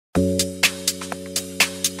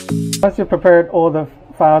Once you've prepared all the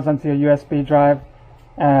files onto your USB drive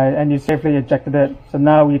and you safely ejected it, so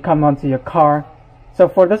now you come onto your car. So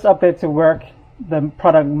for this update to work, the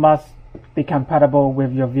product must be compatible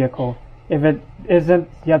with your vehicle. If it isn't,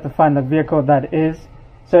 you have to find a vehicle that is.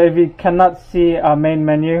 So if you cannot see our main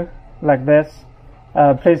menu like this,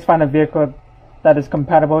 please find a vehicle that is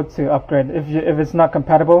compatible to upgrade. If it's not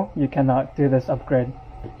compatible, you cannot do this upgrade.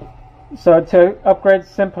 So to upgrade,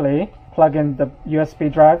 simply plug in the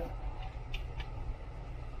USB drive,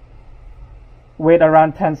 wait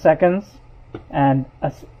around 10 seconds, and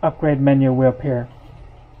an upgrade menu will appear.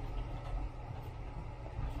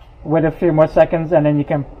 Wait a few more seconds and then you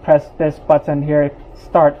can press this button here,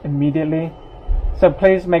 start immediately. So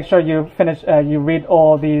please make sure you read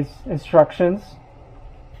all these instructions,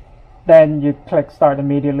 then you click start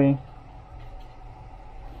immediately.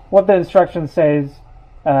 What the instruction says,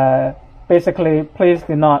 basically, please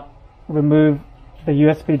do not remove the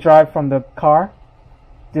USB drive from the car.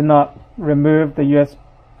 Do not remove the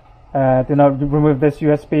this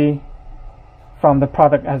USB from the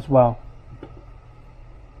product as well.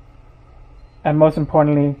 And most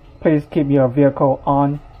importantly, please keep your vehicle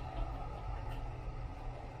on.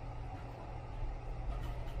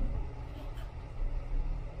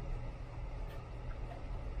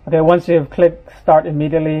 Okay, once you've clicked start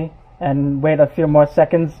immediately and wait a few more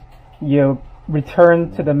seconds, you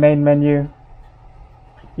return to the main menu.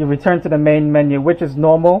 You return to the main menu, which is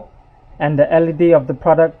normal, and the LED of the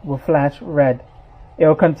product will flash red. It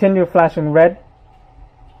will continue flashing red.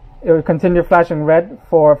 It will continue flashing red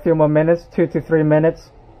for a few more minutes, 2 to 3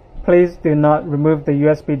 minutes. Please do not remove the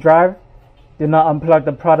USB drive, do not unplug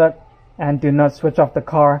the product, and do not switch off the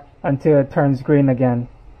car until it turns green again.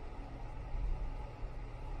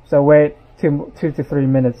 So wait 2 to 3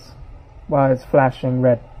 minutes while it's flashing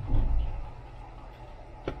red.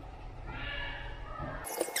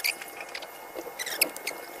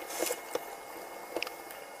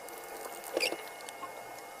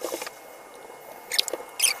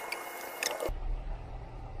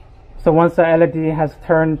 So once the LED has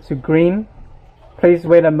turned to green, please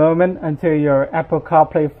wait a moment until your Apple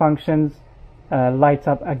CarPlay functions light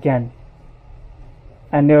up again,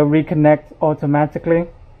 and they'll reconnect automatically.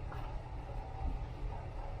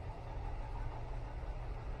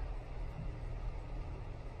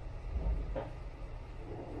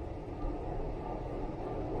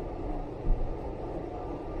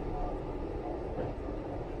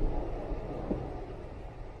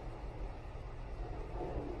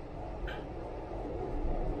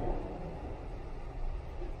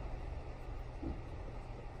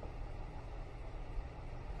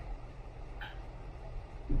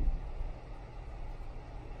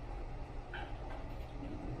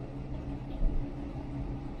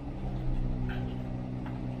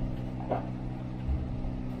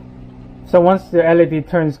 So once the LED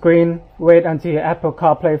turns green, wait until your Apple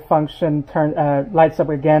CarPlay function lights up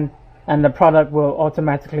again, and the product will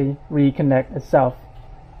automatically reconnect itself.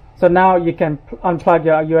 So now you can unplug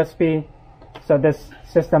your USB so this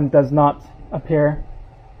system does not appear.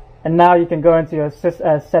 And now you can go into your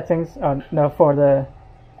settings. For the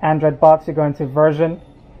Android box, you go into version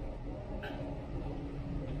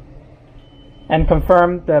and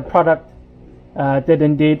confirm the product did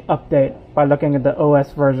indeed update by looking at the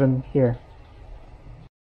OS version here.